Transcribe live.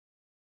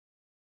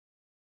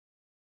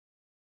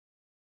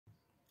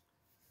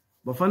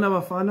Bafana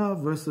Bafana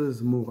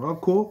versus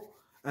Morocco.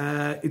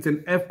 It's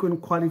an Afcon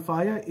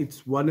qualifier.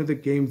 It's one of the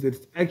games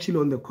that's actually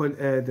on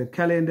the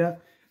calendar.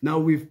 Now,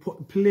 we've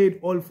played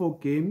all 4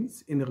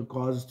 games in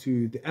regards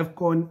to the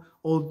Afcon,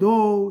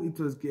 although it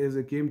was as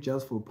a game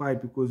just for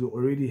pride because we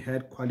already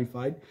had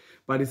qualified.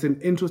 But it's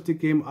an interesting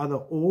game either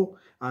or.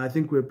 I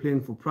think we're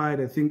playing for pride.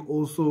 I think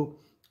also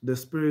the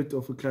spirit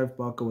of Clive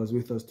Barker was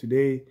with us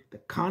today. The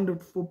kind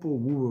of football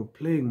we were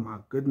playing, my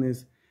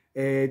goodness.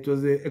 It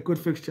was a good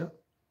fixture.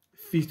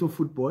 Feast of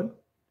football,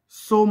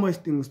 so much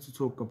things to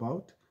talk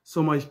about,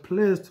 so much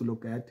players to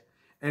look at,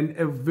 and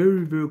a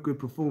very, very good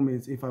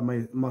performance, if I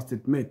must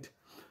admit.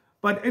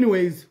 But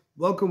anyways,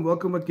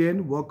 welcome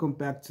again. Welcome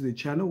back to the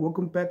channel.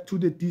 Welcome back to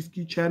the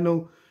Diski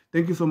channel.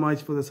 Thank you so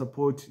much for the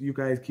support you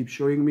guys keep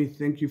showing me.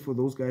 Thank you for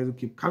those guys who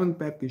keep coming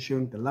back and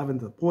showing the love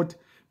and support.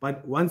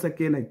 But once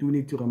again, I do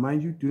need to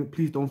remind you,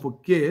 please don't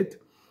forget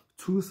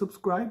to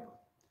subscribe,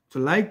 to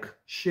like,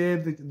 share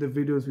the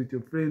videos with your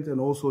friends, and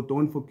also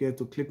don't forget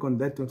to click on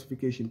that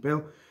notification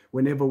bell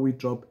whenever we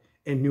drop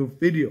a new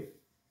video.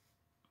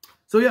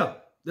 So yeah,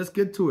 let's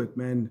get to it,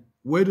 man.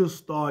 Where to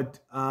start?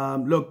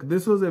 Look,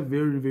 this was a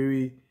very,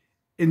 very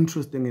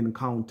interesting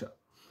encounter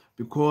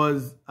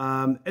because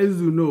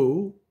as you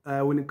know,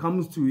 when it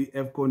comes to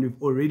Afcon,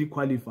 we've already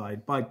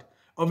qualified, but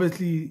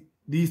obviously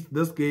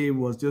this game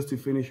was just to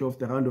finish off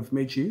the round of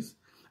matches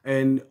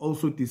and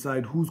also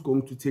decide who's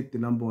going to take the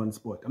 #1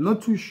 spot. I'm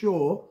not too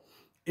sure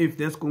if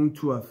that's going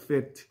to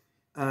affect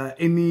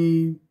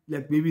any,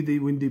 like maybe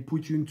when they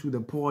put you into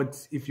the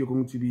pots, if you're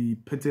going to be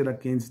pitted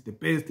against the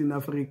best in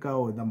Africa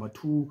or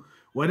 #2,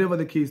 whatever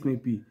the case may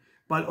be.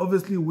 But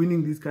obviously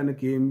winning these kind of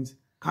games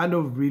kind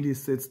of really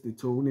sets the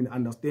tone in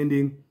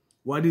understanding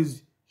what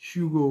is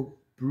Hugo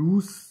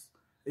Bruce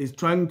is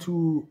trying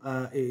to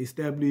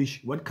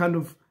establish, what kind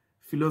of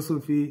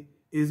philosophy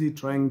is he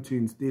trying to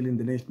instill in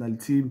the national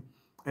team,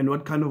 and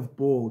what kind of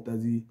ball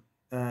does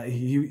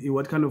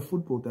what kind of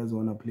football does he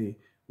want to play,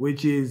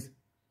 which is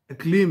a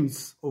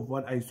glimpse of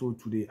what I saw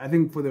today. I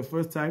think for the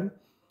first time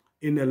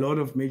in a lot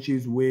of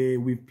matches where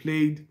we've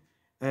played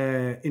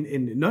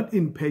not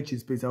in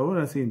patches, I don't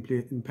want to say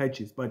in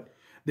patches, but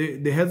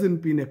there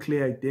hasn't been a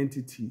clear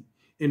identity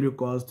in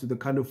regards to the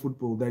kind of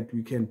football that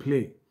we can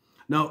play.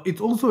 Now,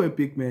 it's also a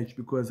big match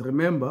because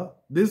remember,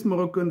 this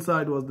Moroccan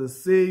side was the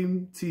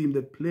same team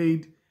that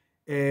played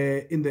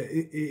in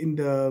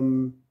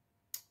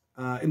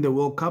the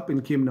World Cup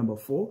and came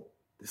 #4.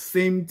 The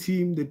same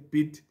team that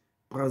beat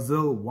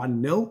Brazil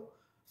 1-0.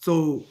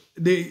 So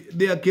they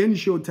again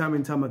show time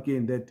and time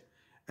again that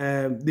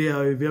they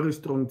are a very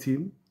strong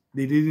team.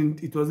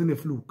 It wasn't a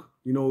fluke.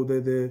 You know,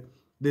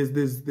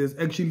 there's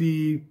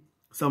actually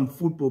some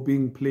football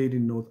being played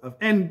in North Africa,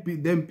 and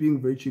them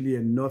being virtually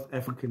a North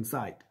African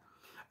side.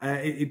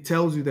 It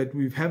tells you that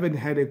we haven't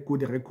had a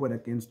good record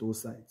against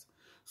those sides.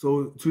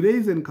 So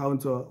today's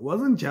encounter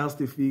wasn't just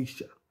a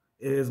fixture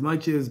as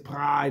much as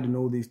pride and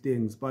all these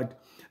things, but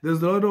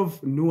there's a lot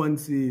of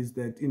nuances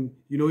that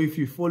if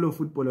you follow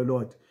football a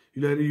lot,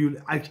 you'll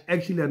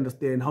actually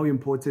understand how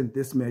important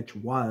this match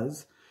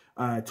was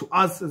to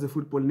us as a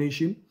football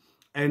nation,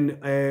 and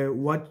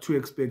what to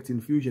expect in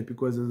future,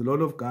 because there's a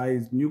lot of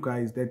new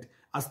guys that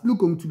are still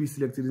going to be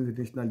selected in the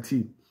national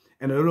team.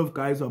 And a lot of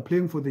guys who are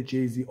playing for the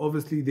jersey,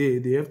 obviously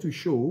they have to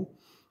show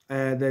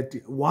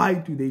that why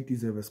do they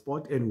deserve a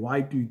spot and why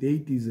do they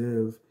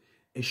deserve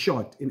a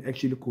shot in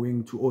actually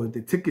going to, or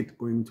the ticket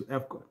going to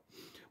Afcon.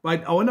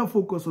 But I want to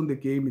focus on the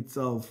game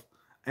itself.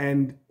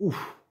 And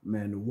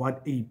man,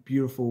 what a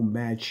beautiful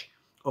match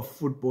of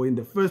football. In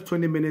the first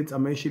 20 minutes,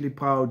 I'm actually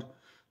proud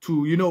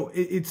to,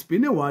 it's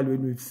been a while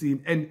when we've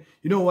seen, and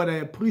what I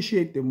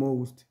appreciate the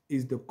most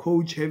is the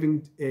coach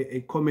having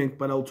a comment,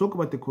 but I'll talk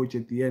about the coach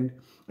at the end.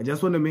 I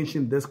just want to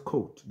mention this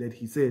quote that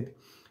he said.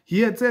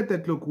 He had said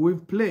that, look,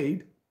 we've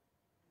played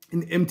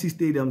in empty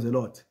stadiums a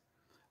lot.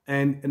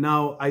 And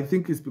now I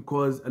think it's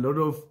because a lot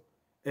of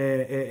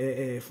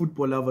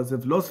football lovers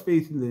have lost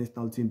faith in the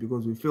national team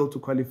because we failed to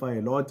qualify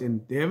a lot,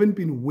 and they haven't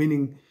been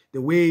winning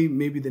the way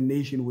maybe the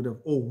nation would have,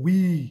 or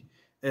we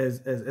as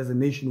a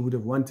nation would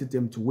have wanted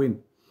them to win.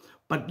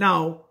 But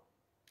now,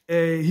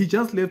 he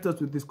just left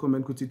us with this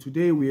comment, because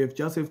today we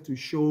just have to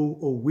show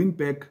or win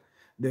back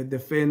the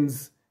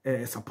fans'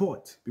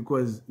 support.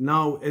 Because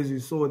now, as you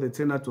saw, the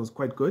turnout was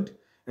quite good,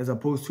 as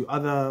opposed to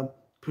other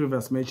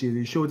previous matches.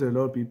 It showed that a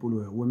lot of people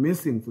were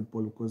missing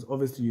football, because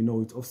obviously,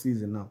 it's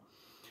off-season now.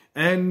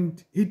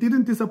 And he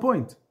didn't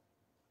disappoint.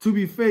 To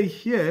be fair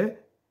here,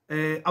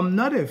 I'm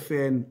not a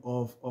fan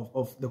of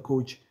the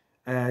coach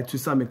to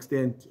some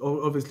extent,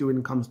 obviously when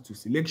it comes to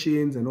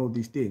selections and all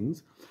these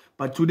things.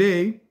 But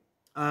today,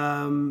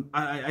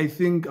 I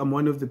think I'm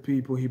one of the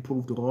people he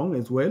proved wrong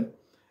as well,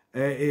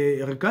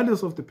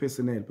 regardless of the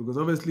personnel, because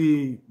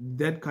obviously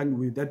that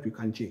we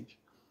can't change.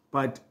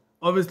 But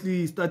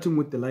obviously, starting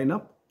with the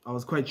lineup, I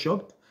was quite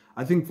shocked.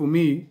 I think for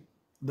me,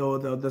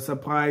 the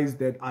surprise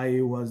that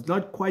I was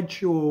not quite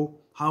sure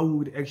how it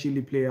would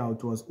actually play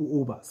out was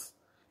Ubas.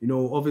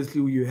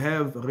 Obviously you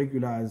have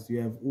regulars,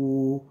 you have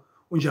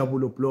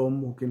Unjabulo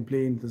Plom, who can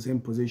play in the same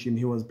position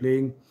he was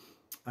playing.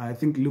 I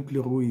think Luke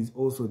Leroy is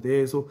also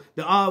there. So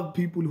there are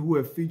people who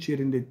have featured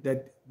in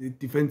the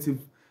defensive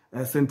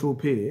central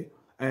pair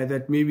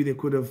that maybe they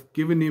could have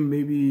given him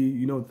maybe,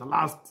 you know, the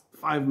last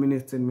 5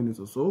 minutes, 10 minutes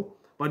or so.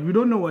 But we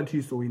don't know what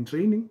he saw in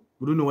training.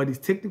 We don't know what his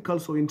technical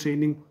saw in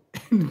training.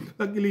 And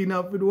luckily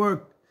enough, it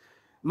worked.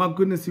 My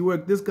goodness, he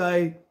worked. This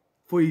guy,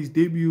 for his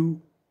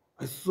debut,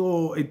 I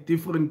saw a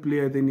different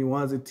player than he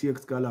was at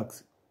TX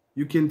Galaxy.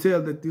 You can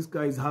tell that this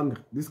guy is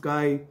hungry. This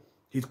guy,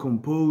 he's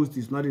composed.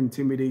 He's not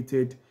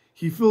intimidated.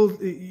 He feels,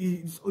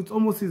 it's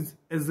almost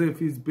as if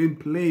he's been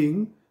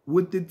playing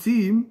with the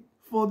team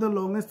for the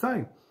longest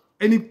time.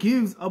 And it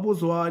gives Abu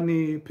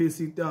Zwane,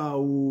 Pesita,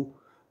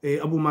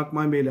 Abu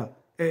Makmamela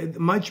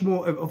much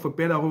more of a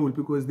better role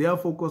because they are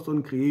focused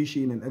on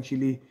creation and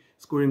actually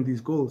scoring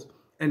these goals.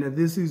 And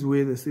this is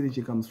where the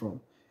synergy comes from.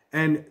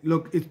 And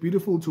look, it's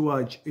beautiful to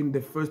watch in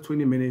the first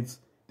 20 minutes,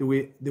 the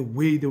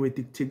way they were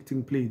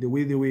dictating play, the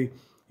way they were,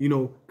 you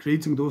know,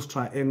 creating those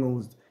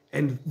triangles.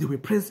 And they were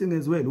pressing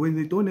as well. When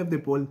they don't have the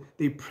ball,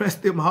 they press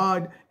them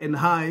hard and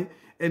high.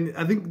 And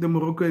I think the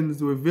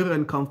Moroccans were very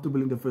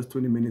uncomfortable in the first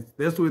 20 minutes.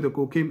 That's where the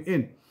goal came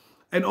in.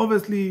 And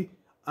obviously,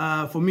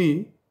 for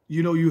me,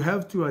 you know, you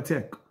have to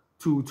attack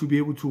to be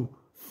able to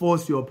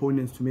force your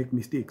opponents to make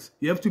mistakes.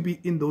 You have to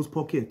be in those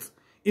pockets,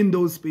 in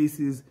those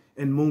spaces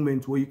and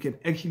moments where you can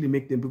actually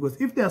make them.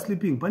 Because if they are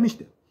sleeping, punish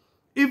them.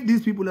 If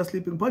these people are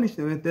sleeping, punish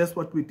them. And that's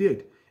what we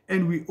did.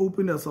 And we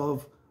opened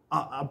ourselves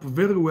up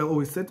very well, or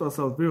we set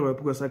ourselves very well,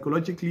 because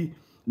psychologically,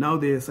 now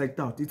they're psyched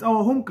out. It's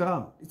our home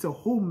ground. It's a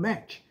home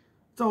match.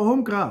 It's our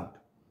home ground.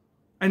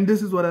 And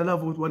this is what I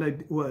love,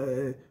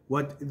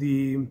 what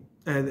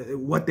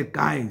the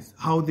guys,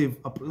 how they've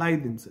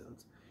applied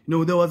themselves. You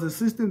know, there was a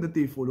system that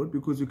they followed,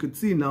 because you could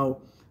see now,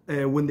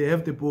 when they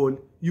have the ball,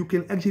 you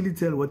can actually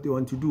tell what they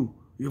want to do.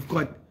 You've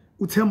got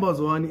Utemba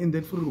Zwane in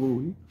that free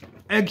role,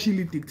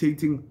 actually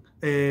dictating,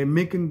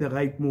 making the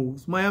right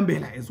moves.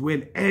 Mayambela as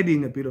well,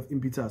 adding a bit of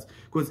impetus.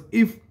 Because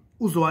if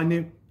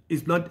Uzwane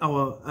is not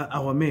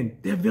our man,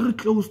 they're very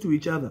close to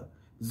each other.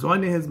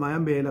 Zwane has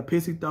Mayambela,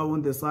 pace it down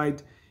on the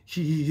side.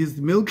 He's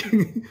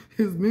milking,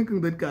 he's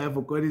milking that guy, I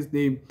forgot his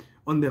name,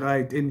 on the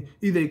right. And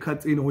either he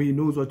cuts in or he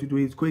knows what to do.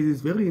 It's because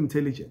he's very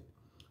intelligent.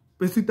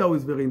 Pesitao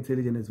is very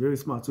intelligent, it's very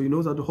smart. So he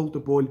knows how to hold the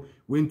ball,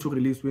 when to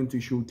release, when to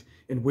shoot,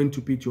 and when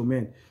to beat your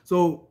man.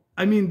 So,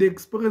 I mean, the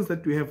experience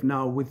that we have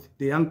now with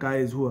the young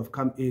guys who have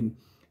come in,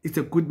 it's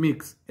a good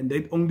mix. And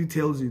that only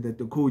tells you that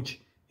the coach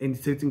and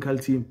the technical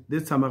team,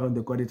 this time around,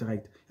 they got it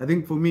right. I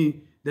think for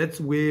me, that's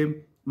where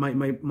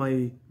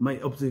my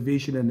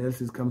observation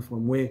analysis comes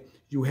from, where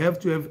you have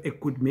to have a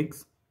good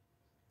mix,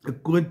 a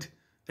good,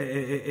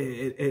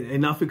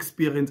 enough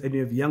experience, and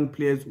you have young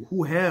players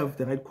who have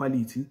the right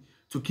quality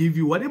to give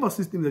you whatever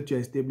system that you're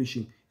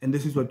establishing. And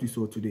this is what we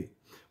saw today.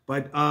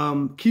 But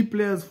key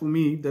players for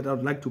me that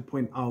I'd like to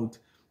point out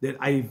that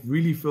I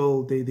really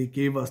feel they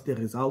gave us the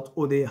result,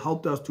 or they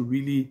helped us to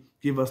really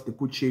give us the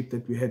good shape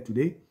that we had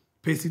today.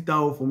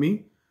 Pesitao, for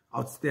me,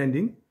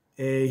 outstanding.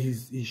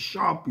 He's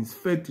sharp, he's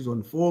fit, he's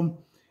on form.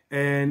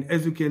 And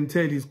as you can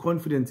tell, his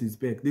confidence is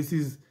back. This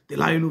is the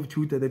Lion of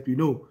Judah that we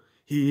know.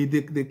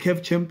 The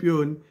CAF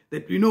champion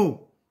that we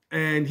know.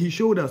 And he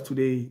showed us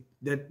today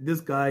that this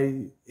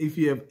guy, if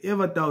you have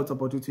ever doubts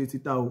about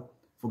Pesitao,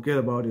 forget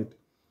about it.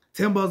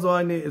 Themba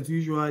Zwane, as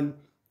usual,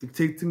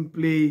 dictating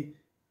play,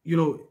 you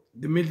know,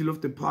 the middle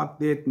of the park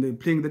there,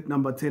 playing that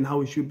number 10,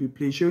 how he should be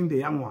playing, showing the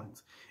young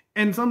ones.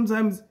 And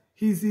sometimes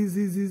his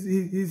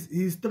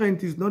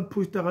strength is not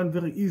pushed around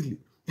very easily.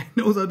 He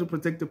knows how to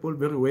protect the ball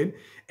very well.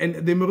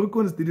 And the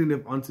Moroccans didn't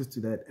have answers to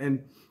that.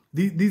 And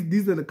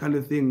these are the kind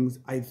of things,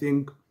 I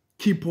think,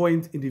 key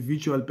points,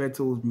 individual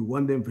battles, we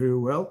won them very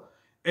well.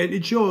 And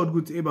it showed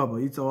good to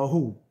Ebaba, it's our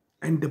home.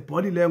 And the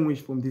body language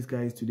from these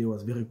guys today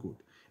was very good.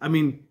 I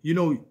mean, you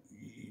know,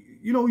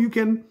 you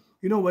can,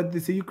 you know what they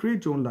say, you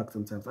create your own luck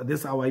sometimes.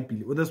 That's how I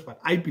believe. Well, that's what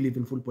I believe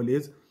in football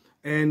is.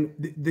 And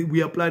we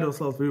applied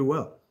ourselves very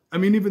well. I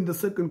mean, even the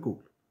second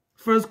goal.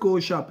 First goal,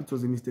 sharp, it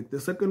was a mistake. The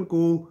second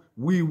goal,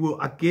 we were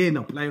again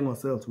applying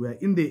ourselves. We are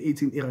in the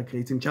 18th era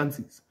creating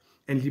chances.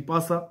 And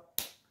Lipasa,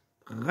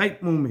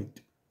 right moment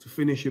to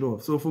finish it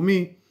off. So for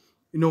me,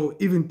 you know,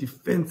 even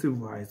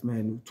defensive-wise,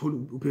 man,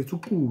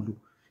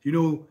 you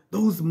know,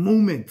 those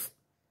moments,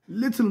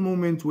 little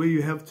moments where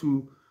you have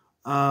to,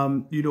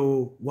 you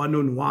know,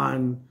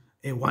 one-on-one,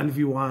 and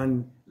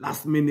 1v1,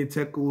 last-minute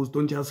tackles,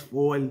 don't just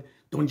fall,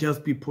 don't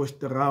just be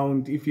pushed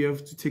around. If you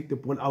have to take the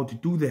ball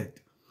out, do that.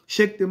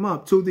 Shake them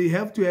up. So they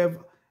have to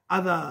have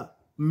other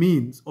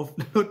means of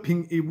not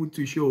being able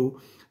to show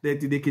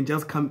that they can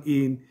just come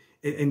in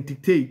and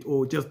dictate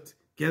or just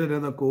get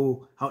another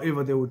goal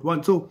however they would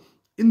want. So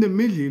in the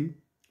middle,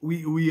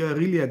 we are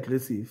really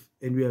aggressive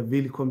and we are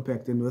really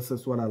compact, and that's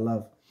just what I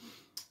love.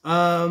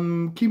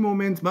 Key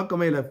moments,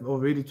 Makamela, I've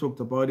already talked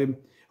about him.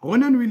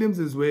 Ronan Williams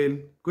as well,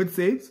 good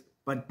saves,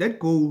 but that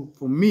goal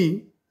for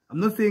me, I'm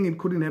not saying it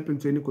couldn't happen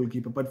to any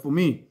goalkeeper, but for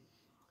me,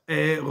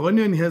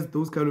 Ronan has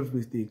those kind of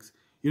mistakes.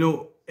 You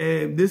know,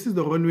 this is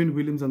the Ronan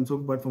Williams I'm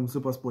talking about from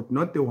SuperSport,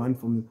 not the one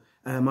from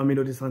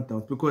Mamelodi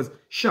Sundowns, because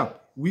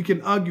sharp, we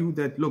can argue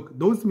that, look,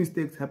 those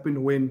mistakes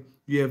happen when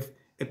you have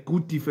a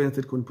good defense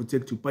that can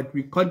protect you, but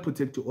we can't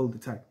protect you all the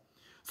time.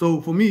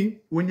 So for me,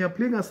 when you're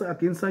playing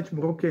against such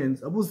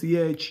Moroccans, Abu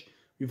Ziyech,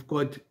 we've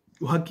got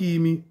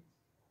Hakimi,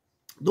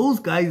 those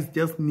guys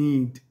just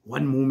need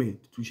one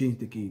moment to change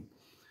the game.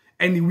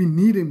 And we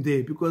need him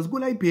there because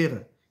Gulai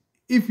Pera,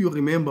 if you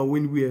remember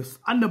when we were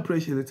under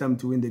pressure at the time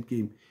to win that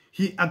game,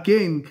 he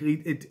again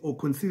created or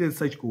considered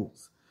such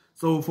goals.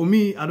 So for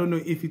me, I don't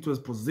know if it was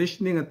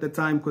positioning at the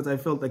time because I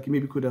felt like he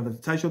maybe could have a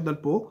touch of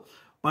that ball.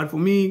 But for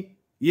me,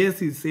 yes,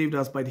 he saved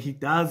us, but he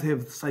does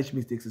have such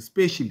mistakes,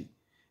 especially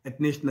at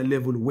national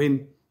level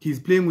when he's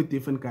playing with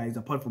different guys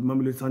apart from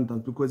Mamelodi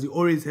Sundowns, because he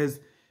always has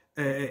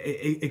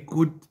a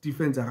good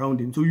defense around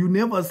him. So you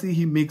never see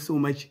him make so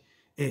much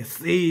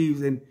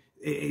saves and,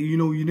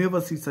 you never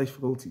see such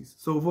frailties.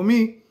 So for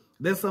me,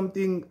 that's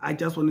something I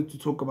just wanted to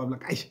talk about.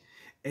 Like,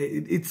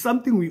 it's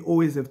something we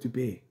always have to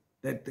pay.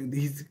 That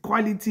his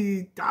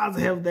quality does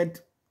have that,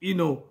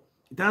 it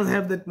does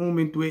have that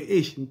moment where,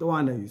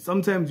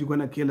 sometimes you're going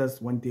to kill us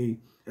one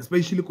day,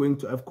 especially going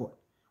to Afcon,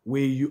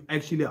 where you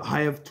actually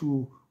have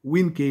to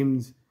win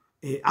games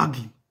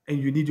ugly, and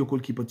you need your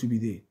goalkeeper to be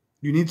there.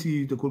 You need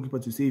the goalkeeper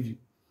to save you,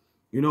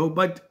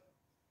 but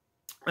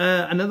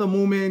another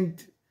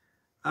moment,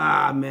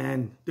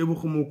 man, I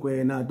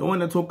don't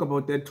want to talk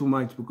about that too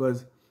much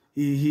because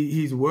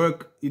his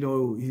work,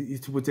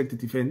 is to protect the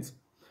defense.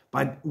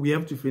 But we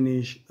have to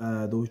finish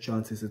those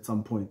chances at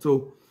some point.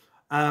 So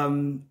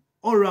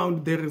all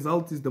around, the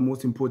result is the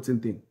most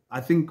important thing.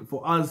 I think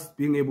for us,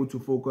 being able to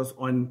focus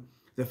on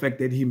the fact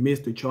that he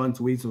missed a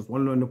chance where it was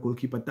 1-1 the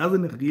goalkeeper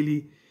doesn't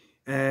really,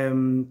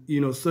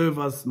 serve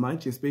us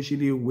much,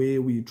 especially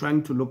where we're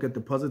trying to look at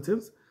the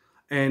positives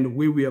and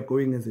where we are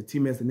going as a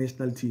team, as a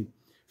national team.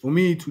 For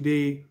me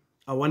today,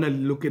 I want to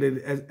look at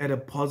it at a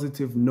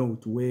positive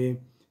note where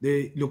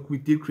we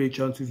did create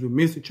chances, we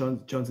missed the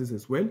chances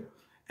as well.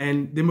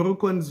 And the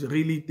Moroccans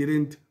really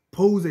didn't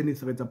pose any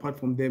threat apart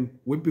from them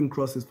whipping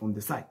crosses from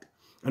the side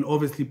and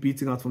obviously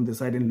beating us from the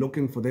side and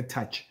looking for that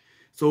touch.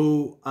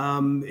 So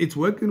it's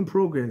work in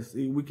progress.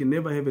 We can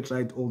never have it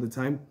right all the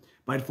time.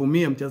 But for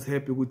me, I'm just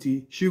happy with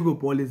the Hugo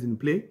ball is in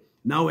play.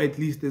 Now at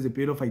least there's a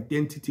bit of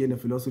identity and a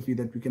philosophy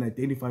that we can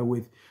identify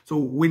with. So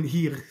when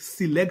he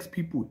selects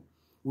people,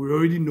 we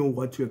already know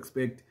what to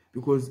expect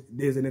because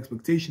there's an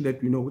expectation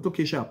that we know. It's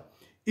okay, sharp.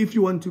 If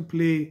you want to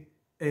play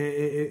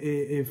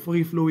a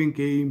free-flowing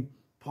game,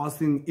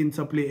 passing,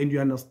 interplay, and you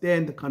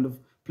understand the kind of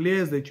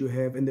players that you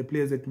have and the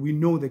players that we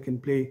know that can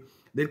play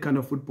that kind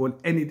of football,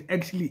 and it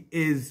actually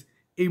is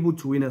able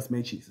to win us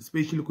matches,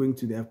 especially going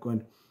to the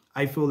Afcon,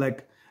 I feel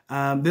like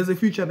there's a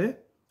future there.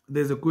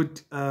 There's a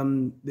good,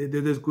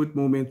 there's good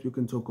moments we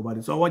can talk about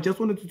it. So I just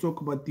wanted to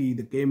talk about the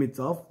game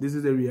itself. This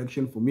is a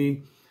reaction for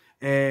me.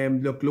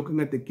 Looking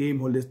at the game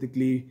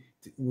holistically,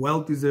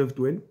 well-deserved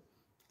win.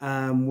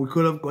 We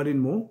could have gotten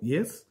more,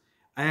 yes.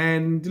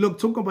 And look,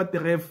 talk about the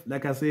ref,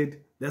 like I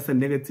said, that's a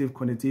negative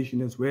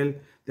connotation as well.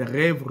 The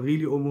ref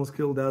really almost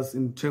killed us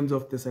in terms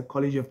of the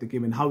psychology of the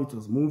game and how it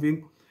was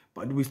moving.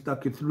 But we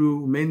stuck it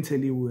through.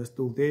 Mentally, we were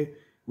still there.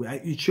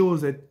 It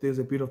shows that there's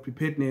a bit of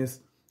preparedness.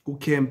 Go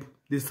camp.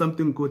 There's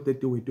something good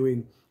that they were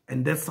doing.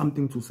 And that's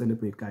something to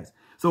celebrate, guys.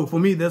 So for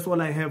me, that's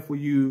all I have for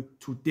you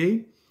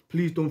today.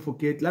 Please don't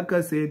forget, like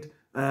I said,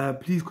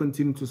 please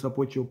continue to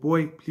support your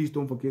boy. Please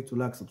don't forget to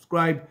like,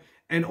 subscribe,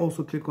 and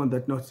also click on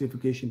that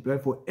notification bell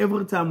for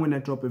every time when I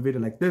drop a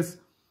video like this.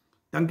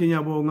 Thank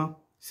you,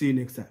 see you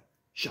next time.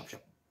 Sharp,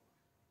 sharp.